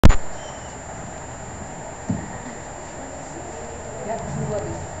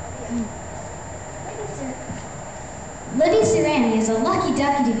Libby Serrani is a lucky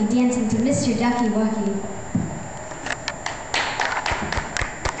ducky to be dancing to Mr. Ducky Wucky.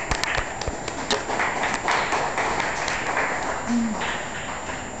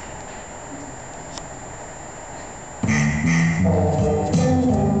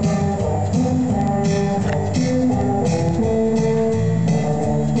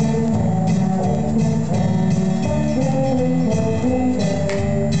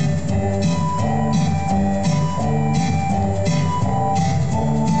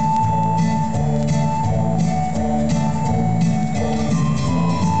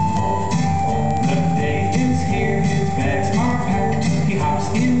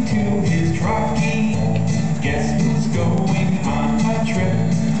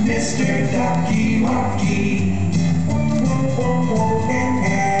 Mr. Ducky Wucky.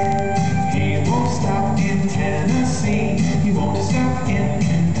 He won't stop in Tennessee, he won't stop in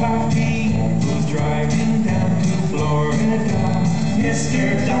Kentucky. Who's driving down to Florida?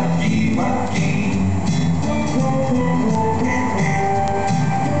 Mr. Ducky Wucky.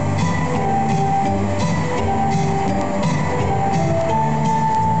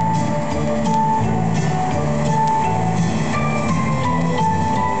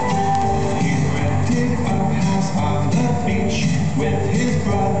 With his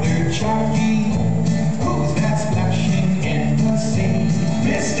brother Chucky, who's that splashing in the sea?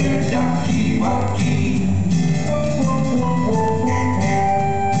 Mr. Ducky Wucky.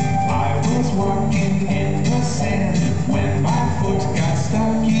 I was walking in the sand when my foot got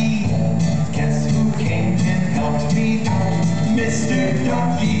stucky. Guess who came and helped me out? Mr.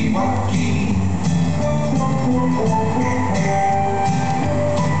 Ducky Wucky.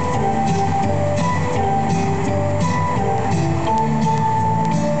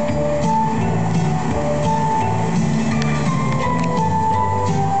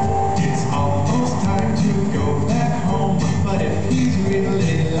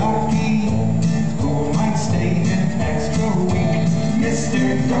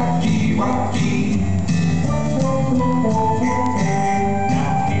 Mr. Ducky Wucky.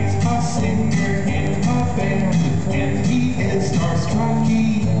 Now he's a singer in a band, and he is starstrucky.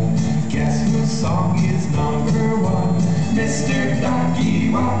 Guess whose song is #1? Mr. Ducky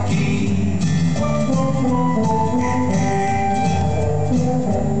Wucky.